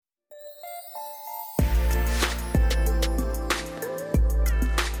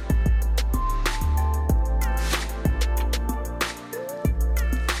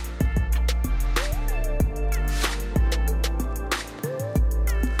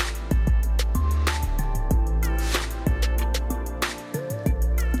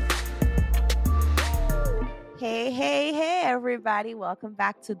everybody. Welcome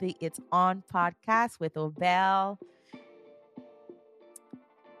back to the It's On podcast with Obel.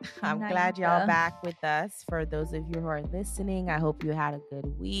 I'm glad y'all back with us. For those of you who are listening, I hope you had a good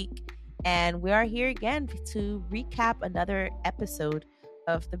week. And we are here again to recap another episode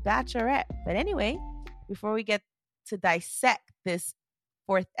of The Bachelorette. But anyway, before we get to dissect this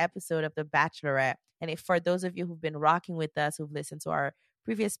fourth episode of The Bachelorette, and for those of you who've been rocking with us, who've listened to our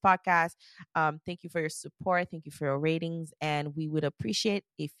previous podcast, thank you for your support. Thank you for your ratings. And we would appreciate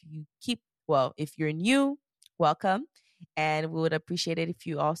if you're new, welcome. And we would appreciate it if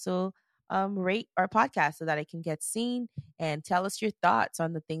you also rate our podcast so that it can get seen, and tell us your thoughts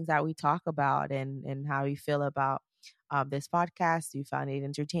on the things that we talk about and how you feel about this podcast. You found it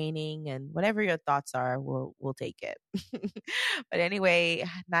entertaining, and whatever your thoughts are, we'll take it. But anyway,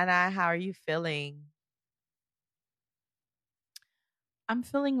 Nana, how are you feeling? I'm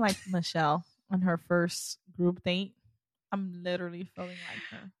feeling like Michelle on her first group date. I'm literally feeling like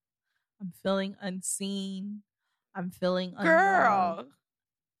her. I'm feeling unseen. I'm feeling girl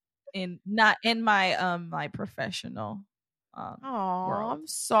not in my my professional world. I'm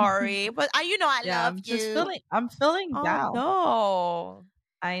sorry, but I love you. I'm feeling down. No,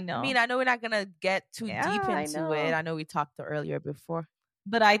 I know. I mean, I know we're not gonna get too deep into it. I know we talked earlier before,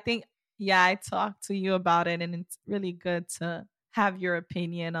 but I think I talked to you about it, and it's really good to have your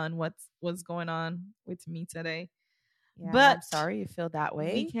opinion on what's going on with me today. Yeah, but I'm sorry you feel that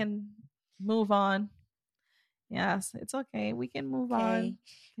way. We can move on. Yes, it's okay. We can move on.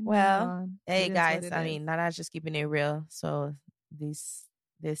 Hey guys, I mean, Nana's just keeping it real. So this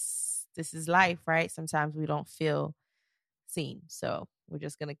is life, right? Sometimes we don't feel seen. So we're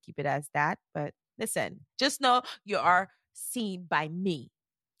just gonna keep it as that. But listen, just know you are seen by me.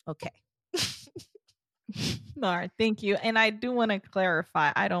 Okay. All right, thank you. And I do want to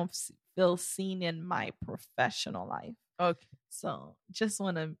clarify, I don't feel seen in my professional life. Okay. So just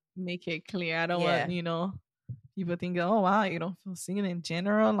want to make it clear. I don't want, people think, oh, wow, you don't feel seen in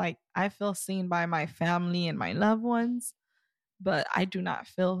general. Like, I feel seen by my family and my loved ones, but I do not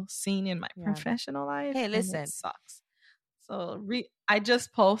feel seen in my professional life. Hey, listen. It sucks. So I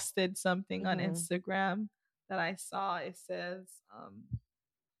just posted something on Instagram that I saw. It says,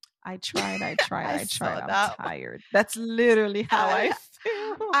 I tried. I'm tired. That's literally how I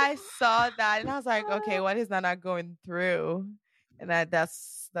feel. I saw that and I was like, okay, what is Nana going through? And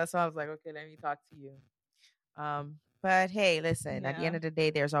that's why I was like, okay, let me talk to you. But hey, listen, at the end of the day,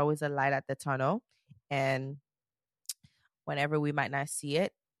 there's always a light at the tunnel, and whenever we might not see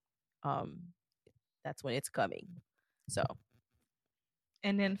it, that's when it's coming. So,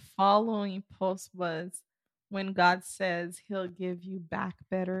 and then following post was, when God says he'll give you back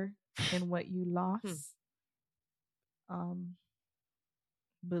better than what you lost,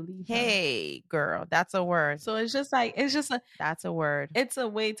 believe hey girl, that's a word. So that's a word. It's a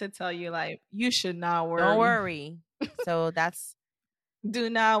way to tell you, like, you should not worry. Don't worry. So do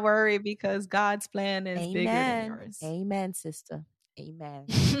not worry, because God's plan is bigger than yours. Amen, sister. Amen.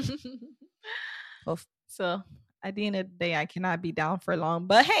 So at the end of the day, I cannot be down for long.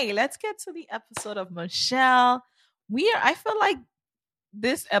 But hey, let's get to the episode of Michelle. I feel like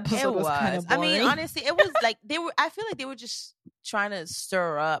this episode was kind of boring. I mean, honestly, it was like I feel like they were just trying to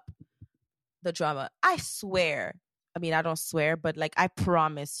stir up the drama. I swear. I mean, I don't swear, but like, I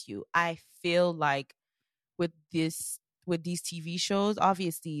promise you, I feel like with these TV shows,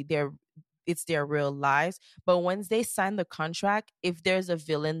 obviously it's their real lives, but once they sign the contract, if there's a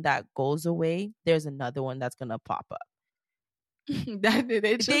villain that goes away, there's another one that's gonna pop up.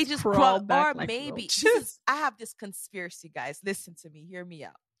 They just crawl back, or maybe I have this conspiracy, guys. Listen to me, hear me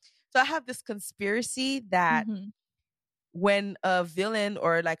out. So I have this conspiracy that when a villain,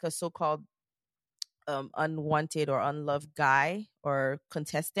 or like a so-called unwanted or unloved guy or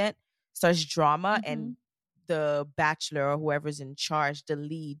contestant starts drama, and the bachelor or whoever's in charge, the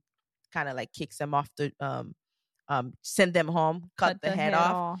lead, kind of like kicks them off the send them home, cut the head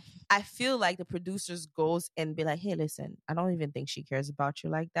off. I feel like the producers goes and be like, hey, listen, I don't even think she cares about you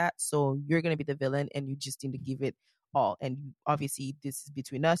like that, so you're gonna be the villain, and you just need to give it all. And obviously this is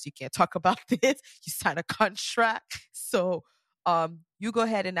between us, you can't talk about this, you sign a contract, so you go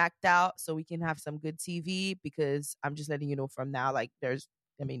ahead and act out so we can have some good TV, because I'm just letting you know from now, like, you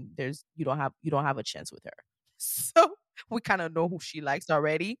don't have a chance with her. So we kind of know who she likes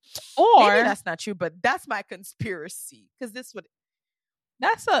already. Or maybe that's not true, but that's my conspiracy, because that's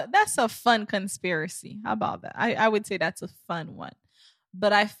a fun conspiracy. How about that? I would say that's a fun one,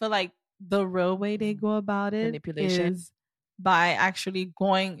 but I feel like the real way they go about it is by actually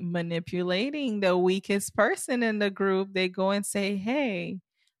manipulating the weakest person in the group. They go and say, hey,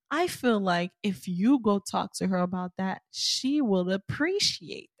 I feel like if you go talk to her about that, she will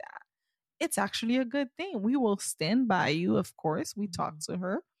appreciate that. It's actually a good thing. We will stand by you, of course. We talk to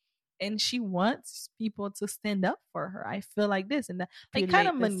her, and she wants people to stand up for her. I feel like this and that, like, kind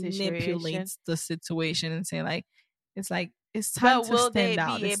of manipulates the situation and say, like, it's time to stand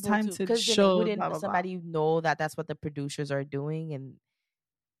out. It's time to show. Wouldn't somebody know that that's what the producers are doing, and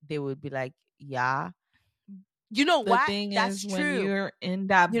they would be like, yeah. You know what? That's true. When you're in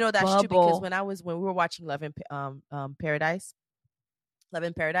that, that's bubble. True, because when we were watching Love in Paradise,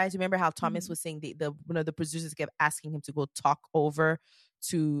 remember how Thomas was saying the one of the producers kept asking him to go talk over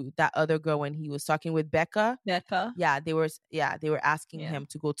to that other girl when he was talking with Becca. Yeah, they were asking him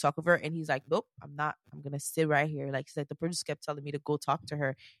to go talk over, and he's like, nope, I'm not. I'm gonna sit right here. Like, he's like, the producer kept telling me to go talk to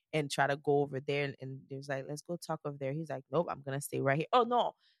her and try to go over there, and he was like, let's go talk over there. He's like, nope, I'm gonna stay right here. Oh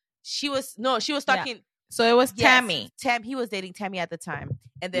no, she was talking. Yeah. So it was Tammy. He was dating Tammy at the time,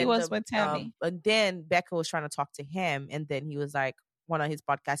 and then he was with Tammy. And then Becca was trying to talk to him, and then he was like, one on his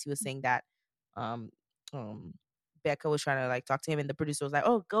podcast, he was saying that Becca was trying to like talk to him, and the producer was like,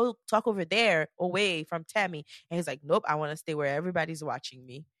 "Oh, go talk over there, away from Tammy," and he's like, "Nope, I want to stay where everybody's watching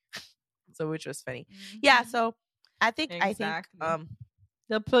me." So, which was funny. Yeah. So I think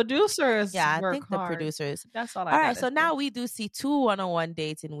the producers. Yeah, I think hard. The producers. That's all. All right. So now we do see 2 one-on-one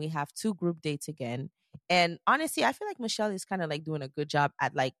dates, and we have 2 group dates again. And honestly, I feel like Michelle is kind of like doing a good job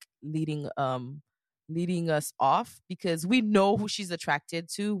at like leading us off, because we know who she's attracted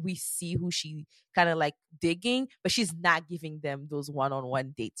to. We see who she kind of like digging, but she's not giving them those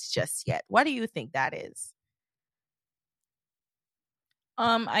one-on-one dates just yet. What do you think that is?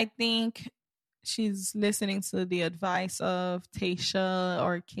 I think she's listening to the advice of Tayshia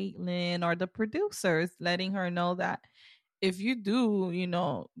or Caitlyn or the producers, letting her know that if you do,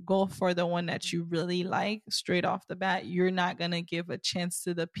 go for the one that you really like straight off the bat, you're not going to give a chance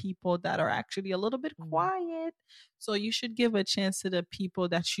to the people that are actually a little bit quiet. So you should give a chance to the people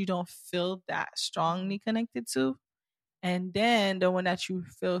that you don't feel that strongly connected to. And then the one that you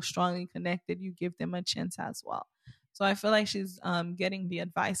feel strongly connected, you give them a chance as well. So I feel like she's getting the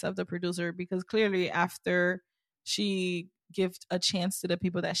advice of the producer, because clearly after she give a chance to the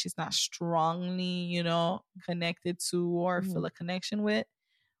people that she's not strongly, connected to or feel a connection with,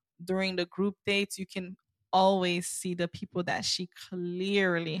 during the group dates, you can always see the people that she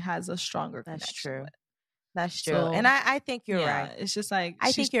clearly has a stronger connection with. That's true. So, and I think you're right. It's just like,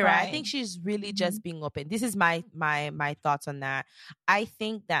 I think you're right. I think she's really just being open. This is my thoughts on that. I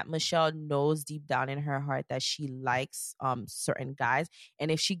think that Michelle knows deep down in her heart that she likes certain guys. And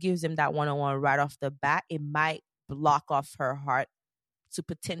if she gives him that one-on-one right off the bat, it might block off her heart to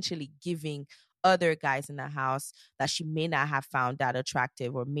potentially giving other guys in the house that she may not have found that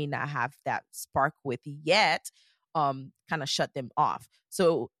attractive or may not have that spark with yet, kind of shut them off.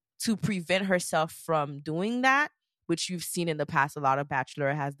 So to prevent herself from doing that, which you've seen in the past, a lot of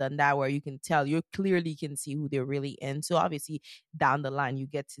Bachelor has done that, where you can tell, you clearly can see who they're really into. Obviously, down the line, you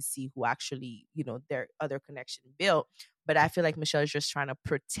get to see who actually, their other connection built. But I feel like Michelle is just trying to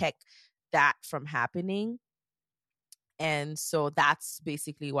protect that from happening. And so that's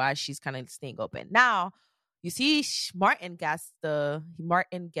basically why she's kind of staying open. Now, you see, Martin gets the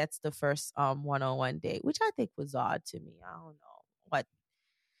first one-on-one date, which I think was odd to me. I don't know what.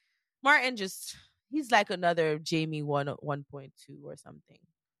 Martin he's like another Jamie 1.2 or something.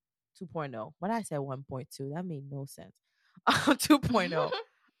 2.0. When I said 1.2, that made no sense. 2.0.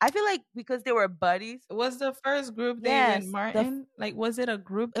 I feel like because they were buddies. Was the first group date with Martin? Was it a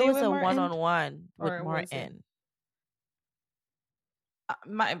group date? It was a one-on-one with Martin.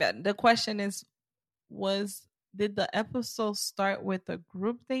 My bad. The question is, did the episode start with a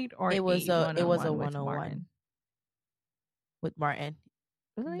group date, or it was a one-on-one with Martin?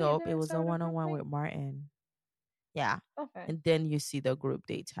 Really? Nope, it was a one-on-one with Martin. Yeah. Okay. And then you see the group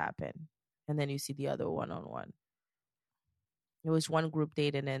dates happen. And then you see the other one-on-one. It was one group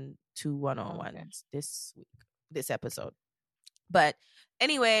date and then 2 one-on-ones this episode. But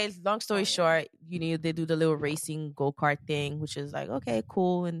anyways, long story short, they do the little racing go-kart thing, which is like, okay,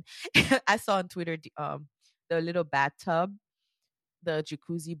 cool. And I saw on Twitter the little bathtub, the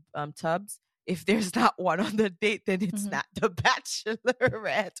jacuzzi tubs. If there's not one on the date, then it's not the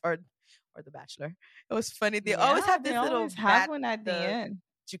Bachelorette or the Bachelor. It was funny. They always have this little one at the end.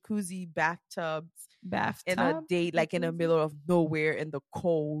 Jacuzzi bathtubs in a date, like in the middle of nowhere in the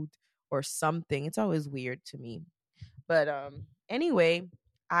cold or something. It's always weird to me. But anyway,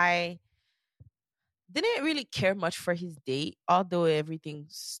 I didn't really care much for his date, although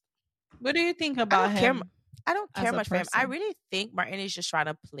everything's. What do you think about him? I don't care much for him. I really think Martin is just trying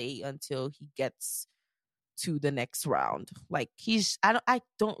to play until he gets to the next round. Like I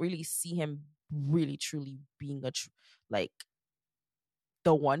don't really see him really truly being like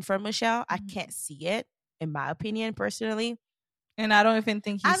the one for Michelle. I can't see it, in my opinion, personally. And I don't even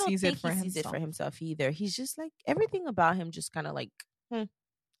think he sees it for himself either. He's just like, everything about him just kind of like,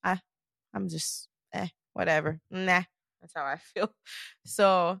 I'm just whatever. Nah, that's how I feel.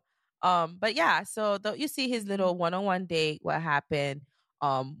 So, but yeah, so you see his little one-on-one date. What happened?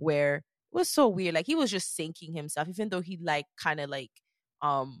 Where it was so weird. Like, he was just sinking himself, even though he like kind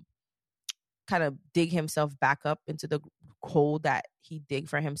of dig himself back up into the hole that he dig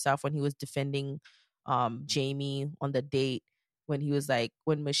for himself when he was defending Jamie on the date, when he was like,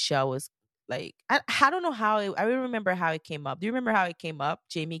 when Michelle was like, I don't know how I remember how it came up. Do you remember how it came up?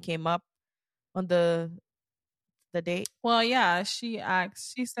 Jamie came up on the date. Well, yeah, she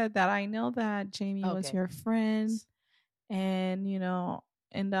said that, I know that Jamie was your friend, and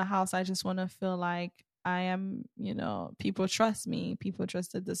in the house I just want to feel like I am, people trust me, people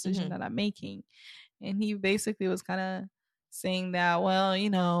trust the decision that I'm making. And he basically was kind of saying that,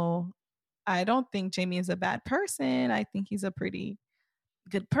 well, I don't think Jamie is a bad person. I think he's a pretty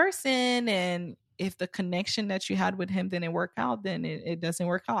good person. And if the connection that you had with him didn't work out, then it doesn't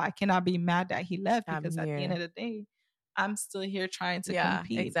work out. I cannot be mad that he left, because at the end of the day, I'm still here trying to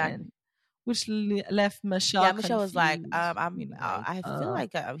compete. Exactly. Which left Michelle. Yeah, Michelle was like, I feel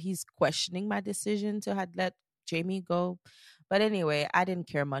like he's questioning my decision to had let Jamie go. But anyway, I didn't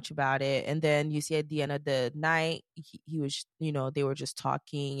care much about it. And then you see at the end of the night, he was, they were just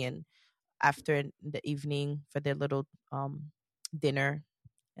talking, and after the evening for their little dinner,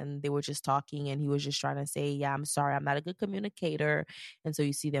 and they were just talking, and he was just trying to say, yeah, I'm sorry, I'm not a good communicator. And so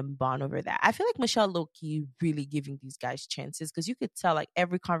you see them bond over that. I feel like Michelle low-key really giving these guys chances, because you could tell, like,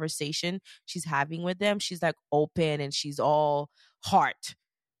 every conversation she's having with them, she's like open and she's all heart.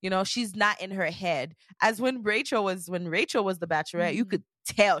 She's not in her head. As when Rachel was the Bachelorette, you could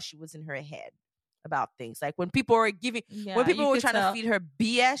tell she was in her head about things. Like, when people were when people were trying to feed her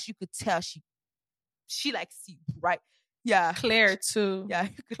BS, you could tell she like see right. Yeah. Claire too. Yeah,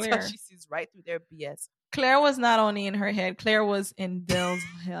 you could tell she sees right through their BS. Claire was not only in her head, Claire was in Bill's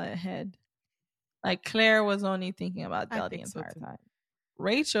head. Like, Claire was only thinking about Bill the entire time.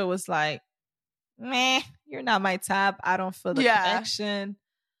 Rachel was like, meh, you're not my type. I don't feel the connection.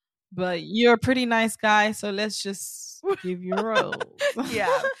 But you're a pretty nice guy, so let's just give you a rose.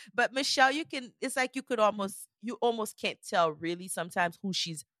 Yeah. But Michelle, it's like you almost can't tell really sometimes who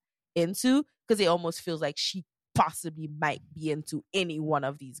she's into, because it almost feels like she possibly might be into any one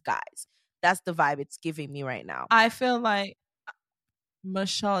of these guys. That's the vibe it's giving me right now. I feel like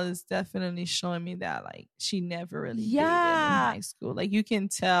Michelle is definitely showing me that, like, she never really dated in high school. Like, you can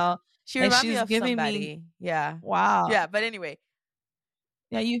tell she reminds me of somebody. Yeah. Wow. Yeah, but anyway.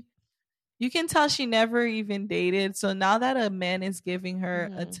 Yeah, you can tell she never even dated. So now that a man is giving her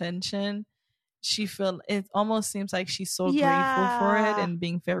attention, it almost seems like she's so grateful for it and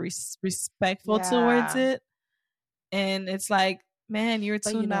being very respectful towards it. And it's like, man, you're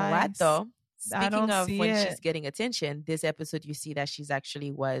too nice. But you know what, though? Speaking of when she's getting attention, this episode you see that she's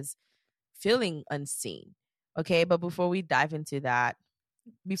actually was feeling unseen. Okay, but before we dive into that,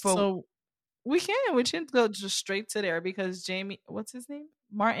 we can go just straight to there, because Jamie, what's his name?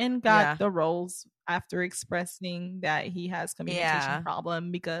 Martin got the rose after expressing that he has communication problem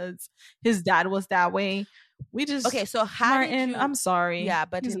because his dad was that way. So Martin, I'm sorry. Yeah,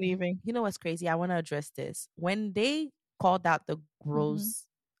 but he's leaving. You know what's crazy? I want to address this. When they called out the rose,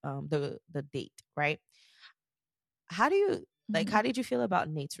 the date, right? How do you how did you feel about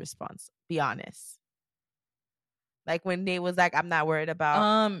Nate's response? Be honest. Like, when Nate was like, I'm not worried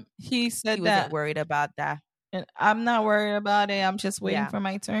about he said he wasn't worried about that. And I'm not worried about it. I'm just waiting for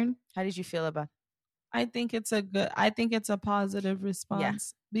my turn. How did you feel about it? I think it's a positive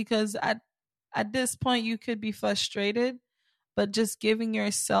response, because at this point you could be frustrated, but just giving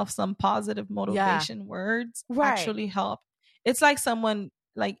yourself some positive motivation words actually help. It's like someone,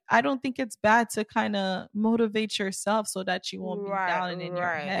 like, I don't think it's bad to kind of motivate yourself so that you won't be down and in your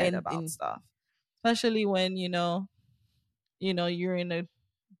head about stuff. Especially when, you're in a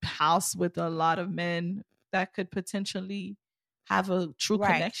house with a lot of men that could potentially have a true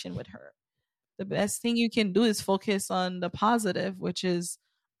connection with her. The best thing you can do is focus on the positive, which is,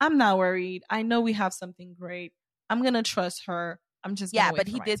 I'm not worried. I know we have something great. I'm going to trust her. I'm just going to wait but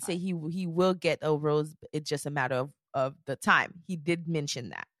he did say he will get a rose. It's just a matter of the time. He did mention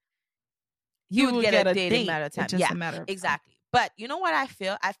that. He would get a date in a matter of time. It's just a matter of exactly. Time. But you know what I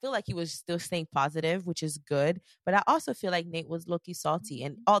feel? I feel like he was still staying positive, which is good. But I also feel like Nate was low-key salty.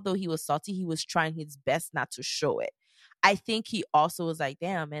 And although he was salty, he was trying his best not to show it. I think he also was like,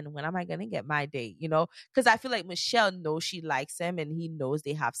 damn, man, when am I gonna get my date? You know, because I feel like Michelle knows she likes him and he knows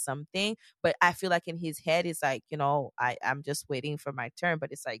they have something, but I feel like in his head it's like, you know, I'm just waiting for my turn,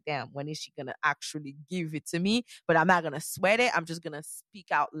 but it's like, damn, when is she gonna actually give it to me? But I'm not gonna sweat it. I'm just gonna speak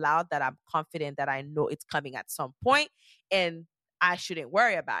out loud that I'm confident that I know it's coming at some point, and I shouldn't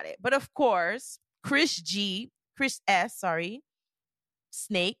worry about it. But of course, Chris S, sorry,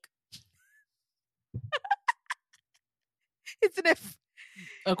 Snake. Isn't it?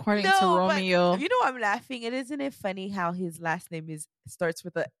 According to Romeo. You know, I'm laughing. And isn't it funny how his last name starts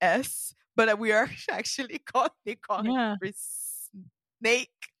with a S, but we are actually they call him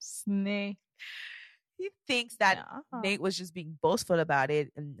Snake. He thinks that Nate was just being boastful about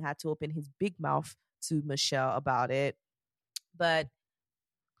it and had to open his big mouth to Michelle about it. But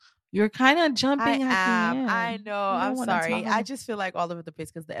you're kind of jumping at the end. I know. I'm sorry. I just feel like all over the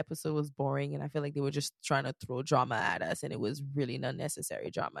place because the episode was boring, and I feel like they were just trying to throw drama at us, and it was really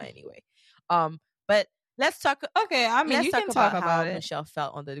unnecessary drama anyway. But let's talk. Okay, I mean, you can talk about how it. Michelle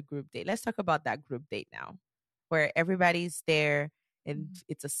felt on the group date. Let's talk about that group date now, where everybody's there and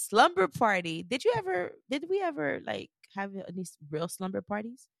it's a slumber party. Did we ever like have any real slumber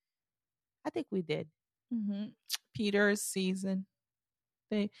parties? I think we did. Peter's season.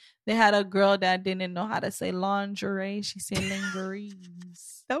 They had a girl that didn't know how to say lingerie. She said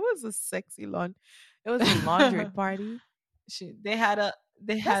lingeries. That was a sexy laundry. It was a laundry party. They had a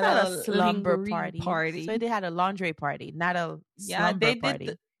slumber party. So they had a laundry party, not a slumber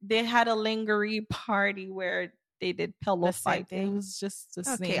party. They had a lingerie party where they did pillow fight. It was just the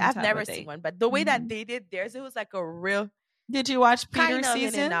same. Okay, I've never seen one, but the way that they did theirs, it was like a real. Did you watch Peter's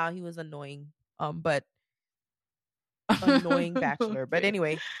season? Now he was annoying. But. Annoying bachelor, but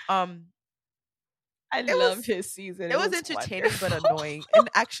anyway, I love his season. It was entertaining but annoying, and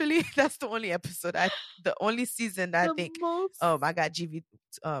actually, that's the only episode the only season that I think. I got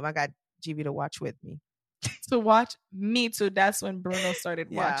GV to watch with me. To watch me too. That's when Bruno started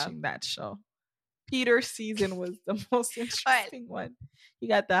watching that show. Peter's season was the most interesting one. He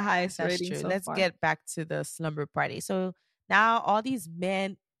got the highest rating. So let's get back to the slumber party. So now all these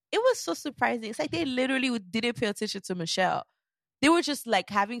men. It was so surprising. It's like they literally didn't pay attention to Michelle. They were just like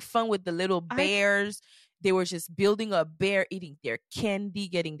having fun with the little bears. They were just building a bear, eating their candy,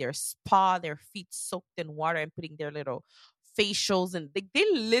 getting their spa, their feet soaked in water, and putting their little facials. And they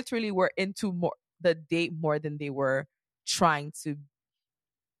literally were into the date more than they were trying to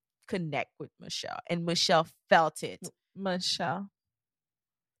connect with Michelle. And Michelle felt it. Michelle.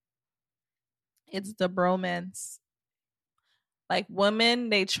 It's the bromance. Like women,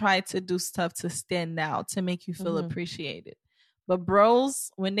 they try to do stuff to stand out, to make you feel appreciated. But bros,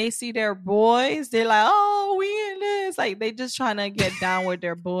 when they see their boys, they're like, oh, we in this. Like they just trying to get down with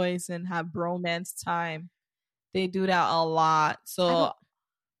their boys and have bromance time. They do that a lot. So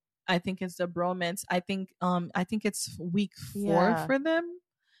I think it's the bromance. I think it's week 4 for them.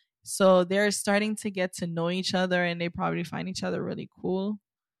 So they're starting to get to know each other, and they probably find each other really cool.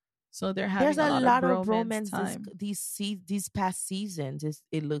 So they're having a lot of romance time. These past seasons.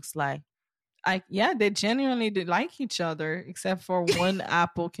 It looks like, they genuinely did like each other, except for one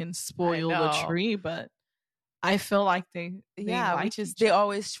apple can spoil the tree. But I feel like they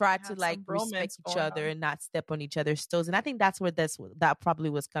always try to like respect each other and not step on each other's toes. And I think that's where that probably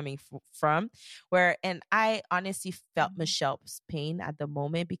was coming from. And I honestly felt Michelle's pain at the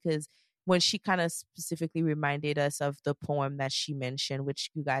moment, because when she kind of specifically reminded us of the poem that she mentioned, which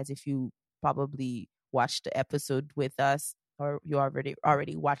you guys, if you probably watched the episode with us, or you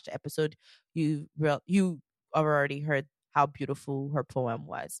already watched the episode, you already heard how beautiful her poem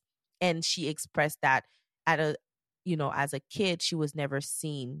was. And she expressed that as a kid, she was never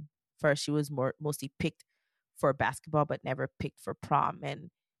seen. First, she was mostly picked for basketball, but never picked for prom. And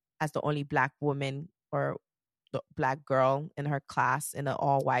as the only Black woman or the Black girl in her class in an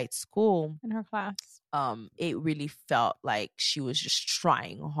all-white school, it really felt like she was just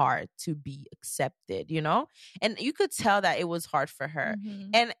trying hard to be accepted, and you could tell that it was hard for her.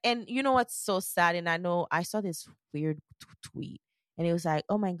 And you know what's so sad, and I know I saw this weird tweet, and it was like,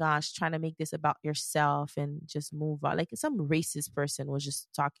 oh my gosh, trying to make this about yourself and just move on. Like some racist person was just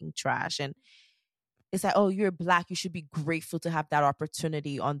talking trash, and it's like, oh, you're Black, you should be grateful to have that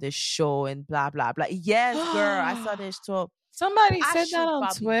opportunity on this show and blah, blah, blah. Yes, girl, I saw this. So somebody said that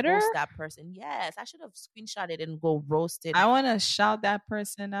on Twitter? Roast that person. Yes, I should have screenshot it and go roast it. I want to shout that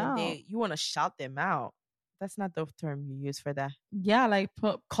person out. You want to shout them out. That's not the term you use for that. Yeah, like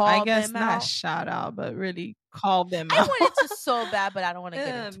I guess not shout out, but really call them out. I wanted to so bad, but I don't want to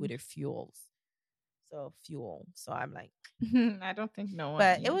get in Twitter fuels. the fuel. So I'm like, I don't think no one.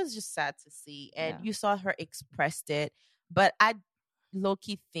 But it was just sad to see, and you saw her expressed it. But I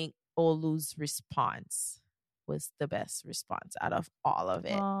low-key think Olu's response was the best response out of all of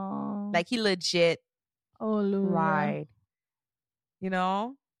it. Aww. Like he legit cried. You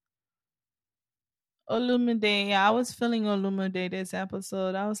know? Olumide. Yeah, I was feeling Olumide this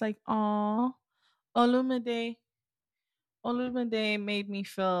episode. I was like, "Aw, Olumide." Olumide made me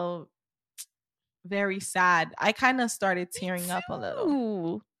feel very sad. I kind of started tearing up a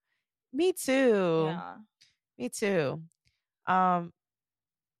little. Me too. Yeah. Me too. I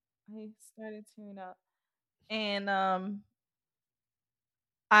started tearing up. And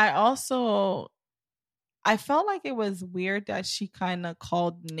I felt like it was weird that she kind of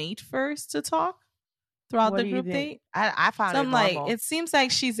called Nate first to talk throughout the group date. I found it normal. Like, it seems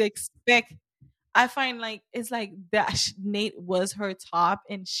like she's I find like it's like that Nate was her top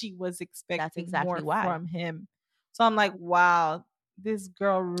and she was expecting more from him. So I'm like, wow, this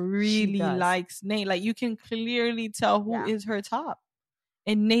girl really likes Nate. Like you can clearly tell who is her top.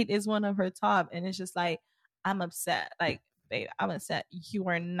 And Nate is one of her top. And it's just like, I'm upset. Like, babe, I'm upset. You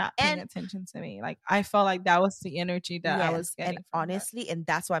are not paying attention to me. Like, I felt like that was the energy that I was getting. And honestly, and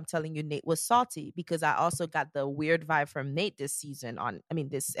that's why I'm telling you, Nate was salty, because I also got the weird vibe from Nate this season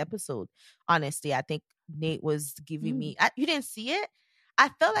this episode. Honestly, I think Nate was giving me, you didn't see it? I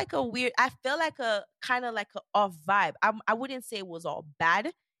felt like a kind of like a off vibe. I wouldn't say it was all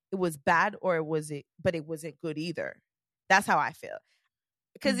bad. It was bad, or but it wasn't good either. That's how I feel.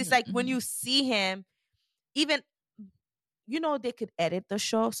 Because it's like when you see him, even, they could edit the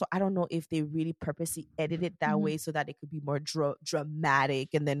show. So I don't know if they really purposely edited it that way so that it could be more dramatic.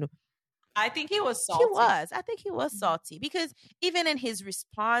 And then I think he was salty. I think he was salty, because even in his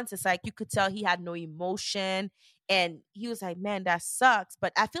response, it's like you could tell he had no emotion. And he was like, man, that sucks.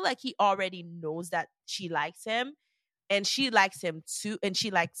 But I feel like he already knows that she likes him, and she likes him too. And he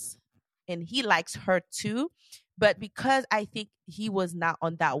likes her too. But because I think he was not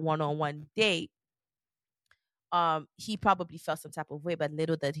on that one-on-one date, he probably felt some type of way. But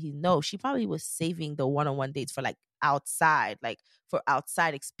little did he know, she probably was saving the one-on-one dates for outside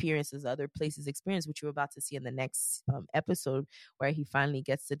experiences, other places experience, which we're about to see in the next episode, where he finally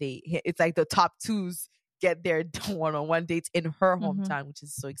gets to date. It's like the top twos get their one-on-one dates in her hometown, which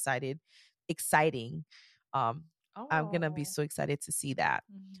is so exciting. I'm gonna be so excited to see that.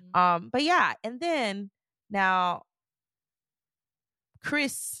 But yeah, and then now,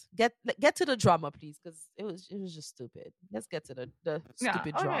 Chris, get to the drama, please, because it was just stupid. Let's get to the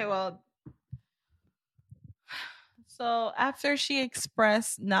stupid drama. Okay, well, so after she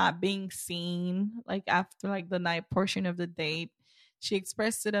expressed not being seen, like after the night portion of the date, she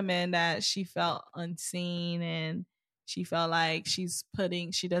expressed to the man that she felt unseen, and she felt like she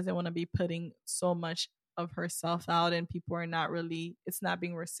doesn't want to be putting so much of herself out, and people are it's not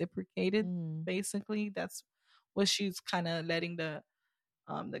being reciprocated. Basically, that's what she's kind of letting the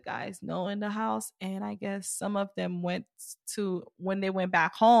guys know in the house. And I guess some of them when they went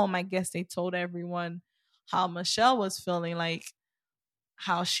back home, I guess they told everyone how Michelle was feeling, like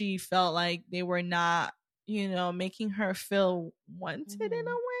how she felt like they were not, making her feel wanted in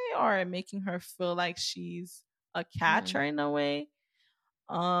a way, or making her feel like she's a catcher in a way.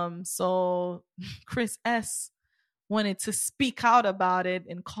 So Chris S wanted to speak out about it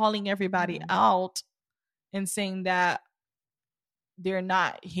and calling everybody out and saying that they're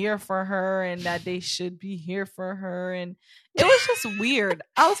not here for her and that they should be here for her. And it was just weird.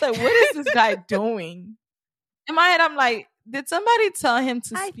 I was like, what is this guy doing? In my head, I'm like, did somebody tell him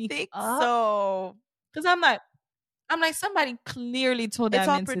to speak up? So. Because I'm like, somebody clearly told that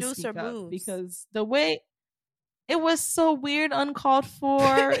man to speak up, because the way it was so weird, uncalled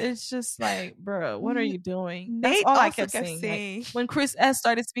for. It's just like, bro, what are you doing? That's all I kept saying. Like, when Chris S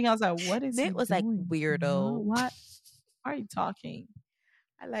started speaking, I was like, what is Nate was doing? Like, weirdo. What are you talking?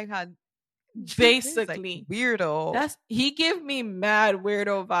 I like how basically like weirdo. He give me mad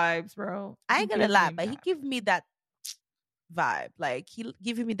weirdo vibes, bro. I ain't gonna lie, but he give me that vibe. Like, he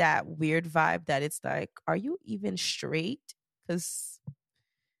giving me that weird vibe that it's like, are you even straight? Because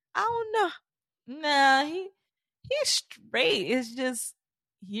I don't know. Nah, he's straight. It's just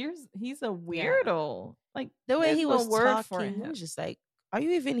he's a weirdo. Yeah. Like the way he was talking, he was just like, are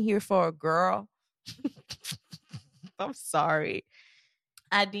you even here for a girl? I'm sorry.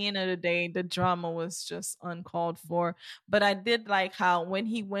 At the end of the day, the drama was just uncalled for. But I did like how when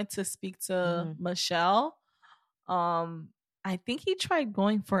he went to speak to Michelle, I think he tried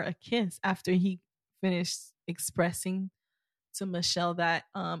going for a kiss after he finished expressing to Michelle that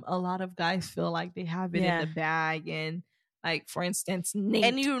a lot of guys feel like they have it in the bag, and Like, for instance, Nate.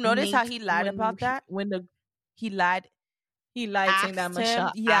 And you notice how he lied about that? He lied saying that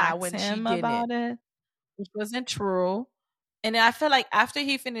Michelle asked him about it, which wasn't true. And I feel like after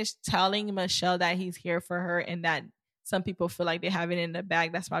he finished telling Michelle that he's here for her and that some people feel like they have it in the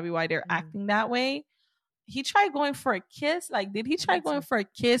bag, that's probably why they're acting that way. He tried going for a kiss. Like, did he try going for a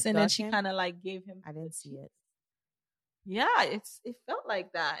kiss and then she kind of like gave him? I didn't see it. Yeah, it felt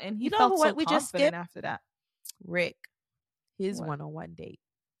like that, and he felt so confident after that. Rick, his one-on-one date.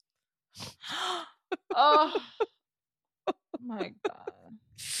 Oh my god!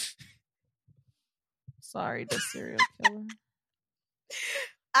 Sorry, the serial killer.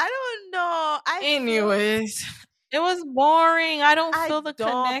 I don't know. Anyways, it was boring. I don't feel the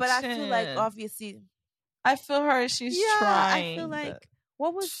connection. But I feel like obviously, I feel her. She's trying. I feel like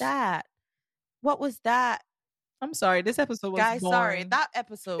what was that? What was that? I'm sorry. This episode was boring. Sorry. That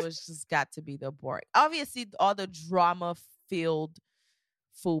episode was just got to be the boring. Obviously, all the drama-filled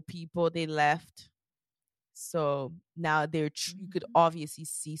full people, they left. So now you could obviously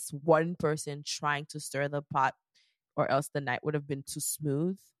see one person trying to stir the pot, or else the night would have been too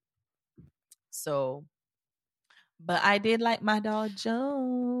smooth. So, but I did like my dog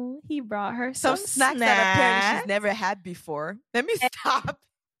Joe. He brought her some snacks that apparently she's never had before. Let me stop.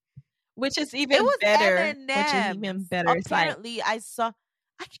 Which is even better. M&Ms. Which is even better. Apparently, I can't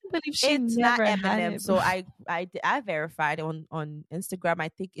believe she never had M&Ms. So I verified on Instagram. I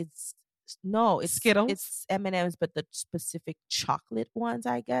think it's Skittles. It's M&Ms, but the specific chocolate ones.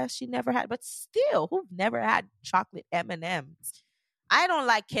 I guess she never had. But still, who've never had chocolate M&Ms? I don't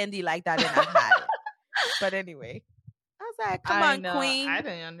like candy like that, and I've had it. But anyway. I was like, come on, queen. I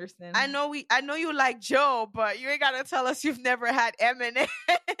didn't understand. I know you like Joe, but you ain't gotta tell us you've never had M&Ms.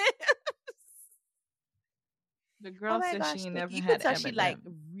 The girl said she never had M&Ms. You could tell she like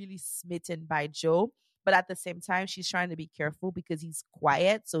really smitten by Joe, but at the same time, she's trying to be careful because he's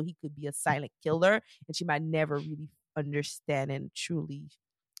quiet, so he could be a silent killer, and she might never really understand and truly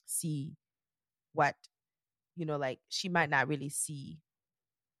see what, like she might not really see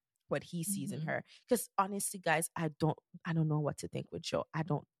what he sees in her. Because honestly, guys, I don't know what to think with Joe. I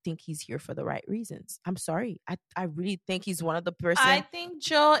don't think he's here for the right reasons. I'm sorry. I really think he's one of the person. I think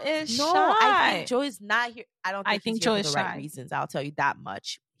Joe is shy. I think Joe is not here. I don't think he's Joe here for the right reasons. I'll tell you that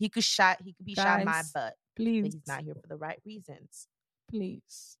much. He could be shy in my butt. Please. But he's not here for the right reasons.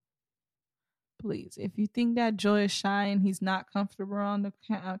 Please. If you think that Joe is shy and he's not comfortable on the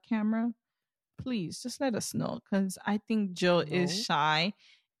camera, please just let us know. Because I think Joe is shy.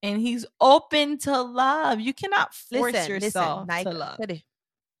 And he's open to love. You cannot force yourself to love.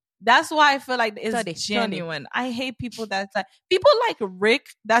 That's why I feel like it's genuine. I hate people people like Rick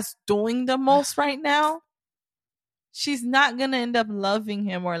that's doing the most right now. She's not going to end up loving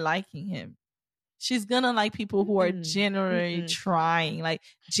him or liking him. She's going to like people who are genuinely trying, like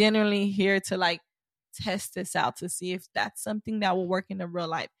genuinely here to like test this out to see if that's something that will work in the real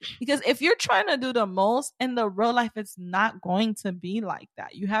life. Because if you're trying to do the most in the real life, it's not going to be like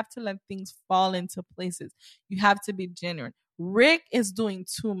that. You have to let things fall into places. You have to be genuine. Rick is doing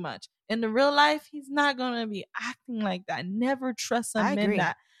too much. In the real life, he's not going to be acting like that. Never trust a man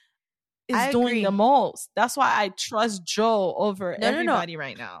that is doing the most. That's why I trust Joe over everybody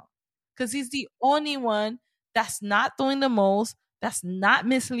right now. Because he's the only one that's not doing the most, that's not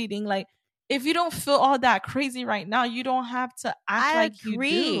misleading. Like, if you don't feel all that crazy right now, you don't have to act like you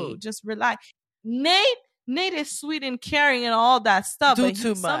do. Just relax. Nate is sweet and caring and all that stuff. But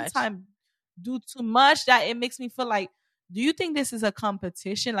sometimes do too much that it makes me feel like, do you think this is a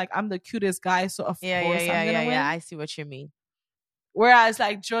competition? Like, I'm the cutest guy, so of course I'm gonna win. Yeah, I see what you mean. Whereas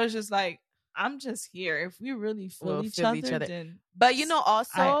like George is like, I'm just here. If we really feel each other, then but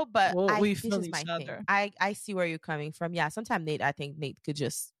also, this is my thing. I see where you're coming from. Yeah, sometimes I think Nate could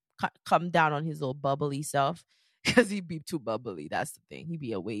just come down on his little bubbly self because he'd be too bubbly. That's the thing. He'd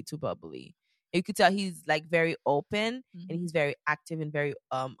be way too bubbly. You could tell he's like very open and he's very active and very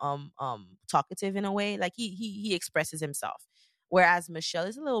talkative in a way. Like he expresses himself. Whereas Michelle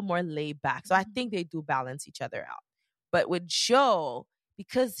is a little more laid back. So I think they do balance each other out. But with Joe,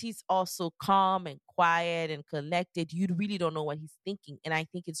 because he's also calm and quiet and collected, you really don't know what he's thinking. And I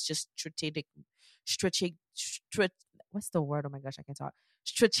think it's just strategic. What's the word? Oh my gosh, I can't talk.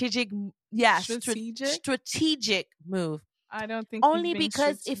 Strategic move. I don't think only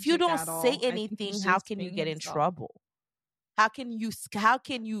because if you don't say anything, how can you get in trouble? How can you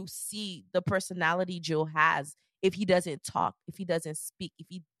see the personality Joe has if he doesn't talk, if he doesn't speak, if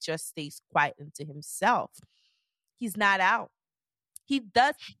he just stays quiet into himself? He's not out. He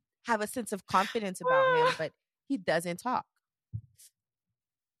does have a sense of confidence about him, but he doesn't talk.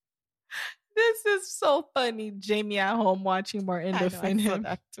 This This is so funny. Jamie at home watching Martin defend him.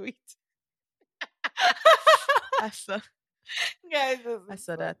 That tweet. I saw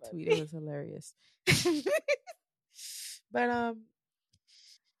that tweet. It was hilarious. But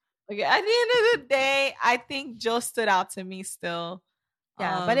okay, at the end of the day, I think Joe stood out to me still.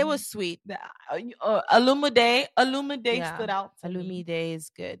 Yeah, but it was sweet. Olumide stood out to me. Olumide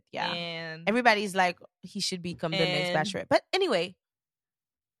is good. Yeah. And everybody's like, he should become the next Bachelorette. But anyway.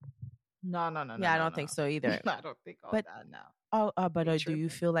 No. Yeah, I don't think so either. I don't think all that now. But do you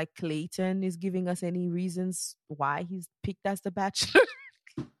feel like Clayton is giving us any reasons why he's picked as the Bachelor?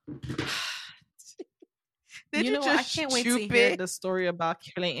 I can't wait to hear the story about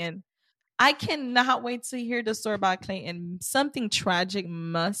Clayton. I cannot wait to hear the story about Clayton. Something tragic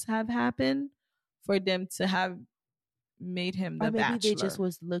must have happened for them to have made him the Bachelor. Maybe they just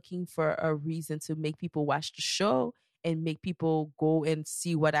was looking for a reason to make people watch the show and make people go and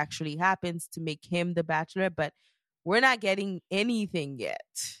see what actually happens to make him the Bachelor. But we're not getting anything yet.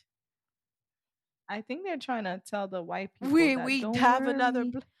 I think they're trying to tell the white people we have another.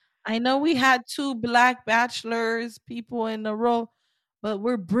 I know we had 2 black bachelors people in a row, but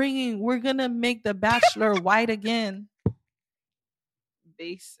we're gonna make the Bachelor white again.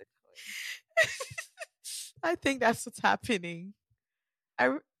 Basically. I think that's what's happening.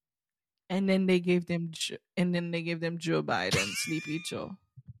 And then they gave them Joe Biden, Sleepy Joe.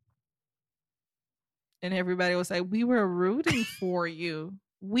 And everybody was like, we were rooting for you.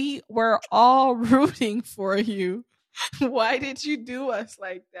 We were all rooting for you. Why did you do us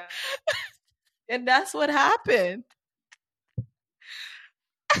like that? And that's what happened.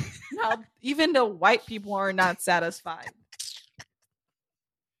 Now, even the white people are not satisfied.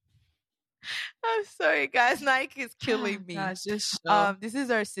 I'm sorry, guys. Nike is killing me. Gosh, this is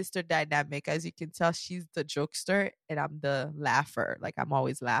our sister dynamic. As you can tell, she's the jokester and I'm the laugher. Like, I'm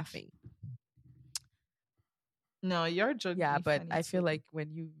always laughing. No, you're joking. Yeah, but I feel like when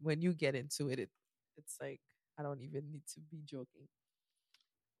you get into it, it's like I don't even need to be joking.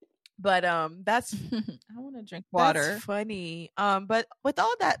 But that's I want to drink water. That's funny. But with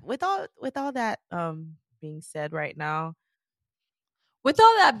all that being said right now,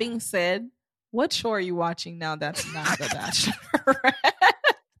 what show are you watching now that's not The Bachelor?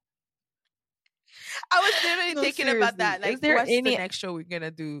 I was literally thinking about that. Like, what's the next show we're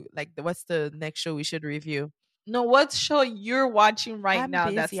gonna do? Like, what's the next show we should review? No, what show you're watching right now?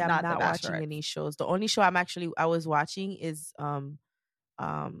 Busy. That's not I'm not watching any shows. The only show I was watching is oh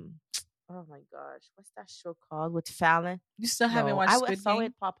my gosh, what's that show called with Fallon? You still haven't watched Squid Game? I saw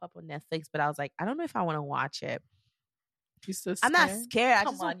it pop up on Netflix, but I was like, I don't know if I want to watch it. You still scared? I'm not scared. I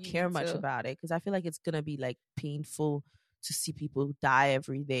just don't care much about it because I feel like it's gonna be like painful to see people die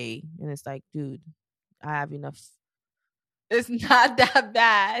every day, and it's like, dude, I have enough. It's not that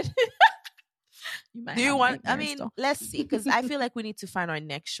bad. Do you want? I mean, let's see, because I feel like we need to find our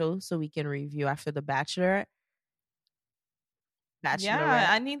next show so we can review after The Bachelor. Yeah,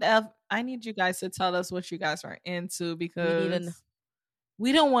 I need you guys to tell us what you guys are into because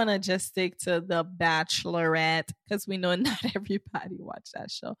we don't want to just stick to The Bachelorette because we know not everybody watched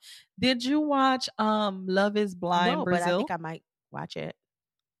that show. Did you watch Love Is Blind Brazil? But I think I might watch it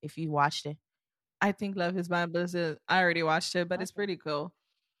if you watched it. I think Love Is Blind Brazil. I already watched it, but it's pretty cool.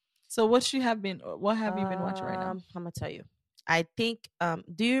 So what have you been watching right now? I'm gonna tell you. I think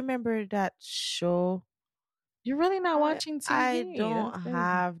do you remember that show? You're really not watching TV. I don't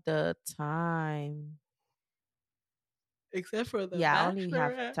have the time. Except for the I only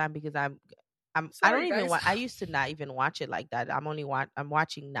have time because I don't even watch. I used to not even watch it like that. I'm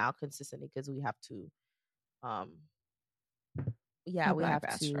watching now consistently because we have to we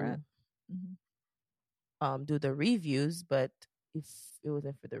have to do the reviews, but if it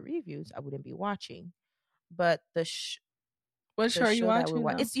wasn't for the reviews, I wouldn't be watching. But what show are you watching?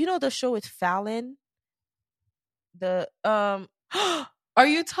 It's the show with Fallon. The Are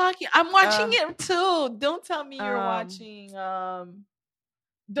you talking? I'm watching it too. Don't tell me you're watching. Don't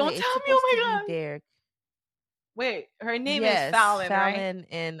tell me. Oh my god. Derek. Wait, her name is Fallon, right? Fallon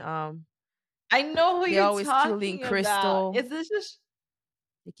and I know who you're always talking killing Crystal. About. Is this just?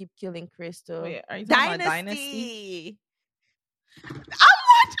 They keep killing Crystal. Wait, are you talking about Dynasty? I'm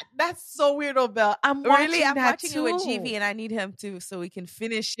watching. That's so weird, Belle. I'm watching it with GV, and I need him too, so we can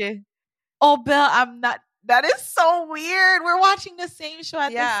finish it. Oh, Belle, I'm not. That is so weird. We're watching the same show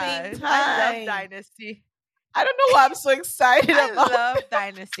at the same time. I love Dynasty. I don't know why I'm so excited about I love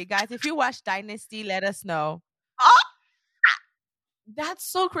Dynasty. Guys, if you watch Dynasty, let us know. That's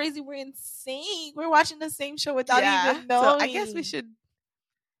so crazy. We're insane. We're watching the same show without even knowing. So I guess we should.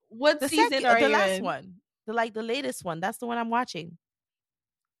 What season are you in? The last one. The latest one. That's the one I'm watching.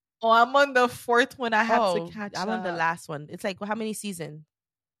 Oh, I'm on the 4th one. I have to catch up. I'm on the last one. It's like, how many seasons?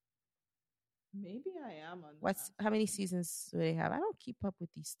 Maybe I am on. How many seasons do they have? I don't keep up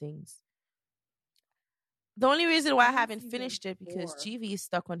with these things. The only reason why I haven't finished it because GV is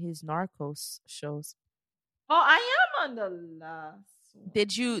stuck on his Narcos shows. Oh, I am on the last one.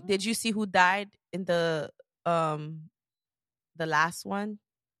 Did you see who died in the last one?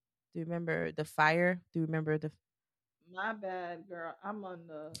 Do you remember the fire? Do you remember the? My bad, girl. I'm on.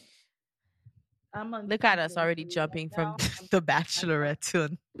 Look at us already jumping from The Bachelorette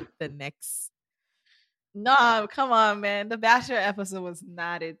to the next. No, come on, man. The Bachelor episode was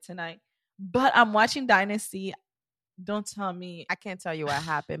not it tonight. But I'm watching Dynasty. Don't tell me. I can't tell you what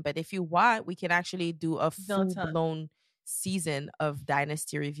happened, but if you want, we can actually do a full-blown season of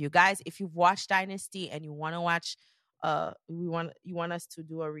Dynasty review. Guys, if you've watched Dynasty and you want to watch, you want us to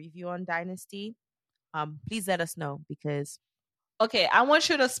do a review on Dynasty, please let us know because. Okay, I want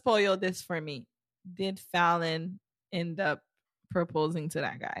you to spoil this for me. Did Fallon end up proposing to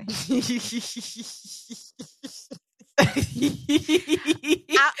that guy? You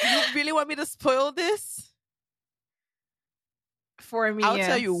really want me to spoil this? For me, I'll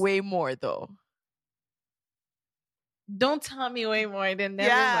tell you way more though. Don't tell me way more than never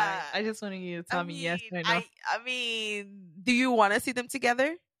mind. I just want you to tell me yes or no. I mean, do you want to see them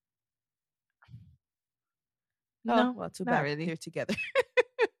together? No, well, too bad. Really. They're together.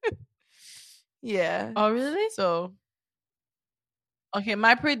 Yeah. Oh, really? So, okay,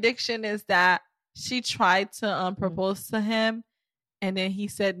 my prediction is that she tried to propose to him, and then he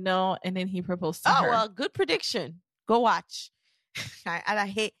said no, and then he proposed to her. Oh, well, good prediction. Go watch. I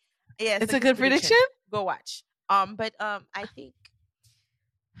hate. Yeah, it's a good prediction. Go watch. But I think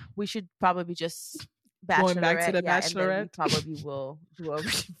we should probably just going back to the Bachelorette. And we probably will do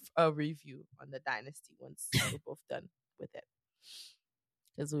a review on the Dynasty once we're both done with it.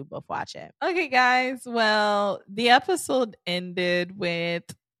 Because we both watch it. Okay, guys. Well, the episode ended with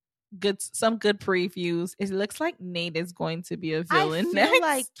some good previews. It looks like Nate is going to be a villain next. I feel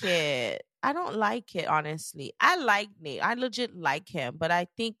like it. I don't like it, honestly. I like Nate. I legit like him. But I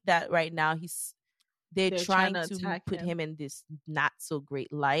think that right now they're trying to put him in this not so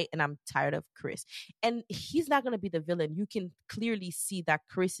great light. And I'm tired of Chris. And he's not going to be the villain. You can clearly see that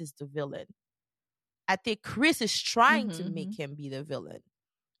Chris is the villain. I think Chris is trying to make him be the villain.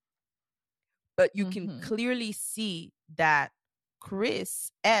 But you can clearly see that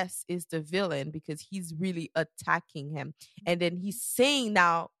Chris S is the villain because he's really attacking him. And then he's saying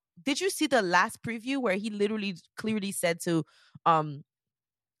now, did you see the last preview where he literally clearly said to the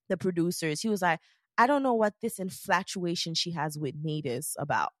producers, he was like, I don't know what this infatuation she has with Nate is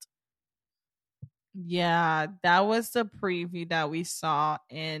about. Yeah, that was the preview that we saw.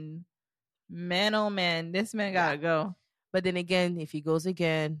 And man, oh man, this man gotta go. But then again, if he goes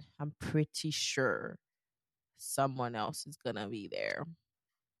again, I'm pretty sure someone else is gonna be there.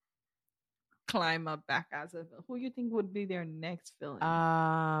 Climb up back as a villain. Who you think would be their next villain?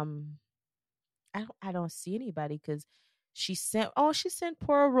 I don't see anybody because she sent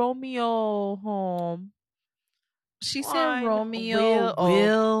poor Romeo home. She sent Romeo,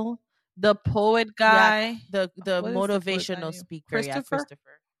 Will, the poet guy, the motivational speaker, Christopher.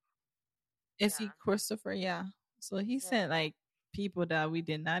 Is he Christopher? Yeah. So he sent like people that we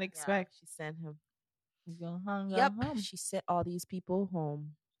did not expect. She sent him. She sent all these people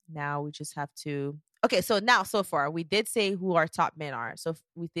home. Now we just have to. Okay, so now so far we did say who our top men are. So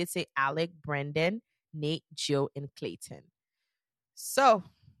we did say Alec, Brendan, Nate, Joe, and Clayton. So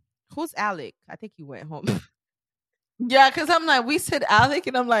who's Alec? I think he went home. Yeah, because I'm like, we said Alec,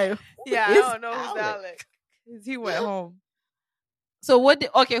 and I'm like, I don't know who's Alec. He went home. So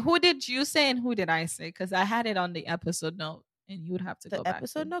who did you say and who did I say? Because I had it on the episode note, and you would have to go back. The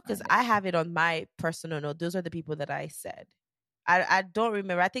episode note? Because I have it on my personal note. Those are the people that I said. I don't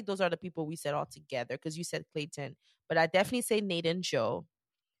remember. I think those are the people we said all together because you said Clayton. But I definitely say Nate and Joe.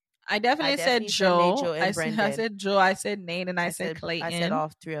 I definitely said Joe. I said Joe. I said Nate, and I said Clayton. I said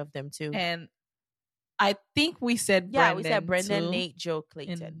all three of them too. And I think we said Brendan. We said Brendan, too. Nate, Joe,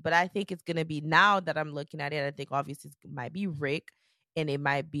 Clayton. But I think it's gonna be, now that I'm looking at it, I think obviously it might be Rick, and it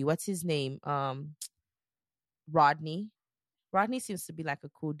might be, what's his name? Rodney. Rodney seems to be like a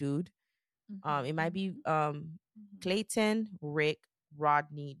cool dude. It might be Clayton, Rick,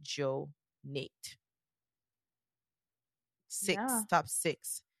 Rodney, Joe, Nate. Top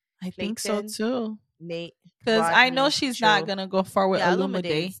six. I think so too. Nate, because I know she's not gonna go far with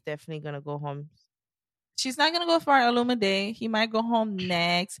Olumide. Is definitely gonna go home. She's not gonna go far Olumide. He might go home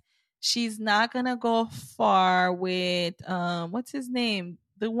next. She's not gonna go far with what's his name?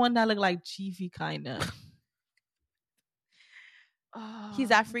 The one that looked like GV kind of.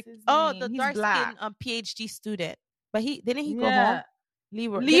 He's African. Oh, the dark skin PhD student. But didn't he go home?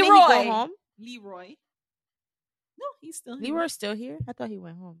 Leroy. Didn't he go home? Leroy. No, he's still here. Leroy's still here? I thought he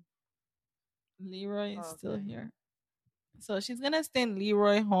went home. Leroy is still here. So she's gonna send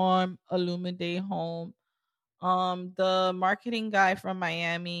Leroy home, Olumide home. The marketing guy from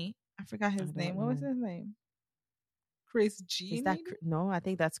Miami, I forgot his name. What was his name? Chris G. Is that no? I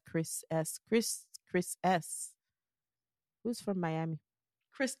think that's Chris S. Chris S. Who's from Miami?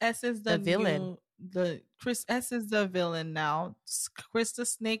 Chris S. is the villain. Chris S. is the villain now. Chris the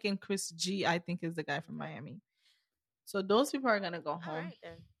Snake and Chris G. I think is the guy from Miami. So those people are gonna go home. All right,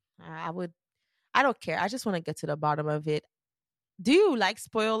 then. I don't care. I just want to get to the bottom of it. Do you like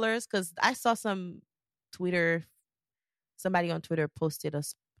spoilers? Because I saw somebody on Twitter posted a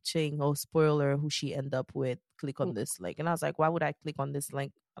saying, "Oh, spoiler, who she end up with. Click on this link." And I was like, why would I click on this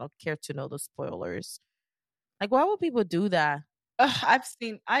link? I don't care to know the spoilers. Like, why would people do that? I've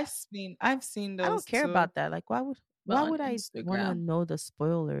seen those. I don't care about that. Like, why would I want to know the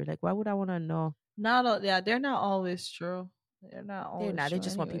spoiler? Like, why would I want to know? They're not always true. They're not. They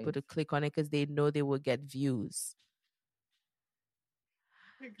just want people to click on it because they know they will get views.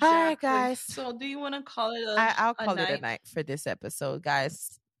 Exactly. All right, guys. So, do you want to call it I'll call it a night for this episode,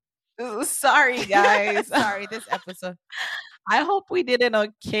 guys. Sorry, guys. Sorry, this episode. I hope we did an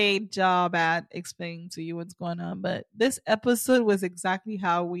okay job at explaining to you what's going on. But this episode was exactly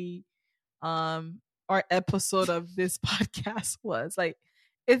how our episode of this podcast was. Like,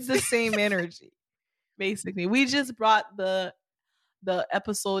 it's the same energy. Basically, we just brought the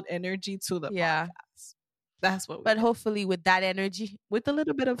episode energy to the podcast. That's what. But hopefully, with that energy, with a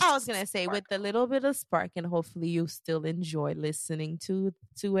little bit of, I was gonna say, with a little bit of spark, and hopefully, you still enjoy listening to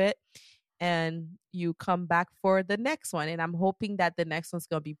it, and you come back for the next one. And I'm hoping that the next one's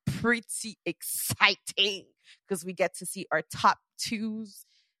gonna be pretty exciting because we get to see our top twos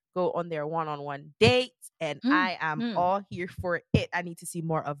go on their one-on-one dates, and I am all here for it. I need to see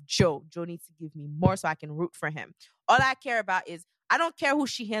more of Joe. Joe needs to give me more so I can root for him. All I care about is, I don't care who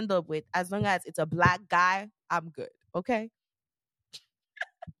she handled with, as long as it's a black guy, I'm good. Okay?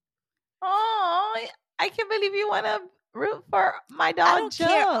 Oh, I can't believe you want to root for my dog. I don't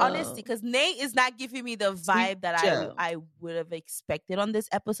care, honestly, because Nate is not giving me the vibe that I would have expected on this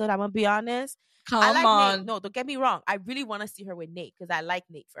episode. I'm gonna be honest. Come on. Nate. No, don't get me wrong. I really want to see her with Nate because I like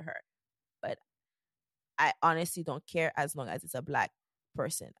Nate for her. But I honestly don't care as long as it's a black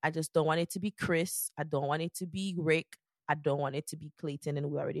person. I just don't want it to be Chris. I don't want it to be Rick. I don't want it to be Clayton.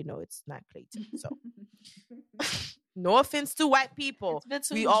 And we already know it's not Clayton. So no offense to white people.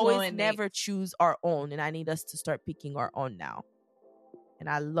 We always never choose our own. And I need us to start picking our own now. And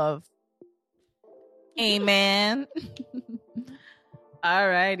I love. Amen.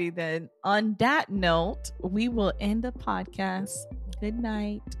 Alrighty then. On that note, we will end the podcast. Good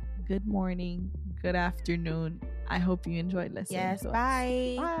night, good morning, good afternoon. I hope you enjoyed listening. Yes,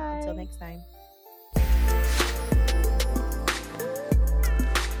 bye. Until next time.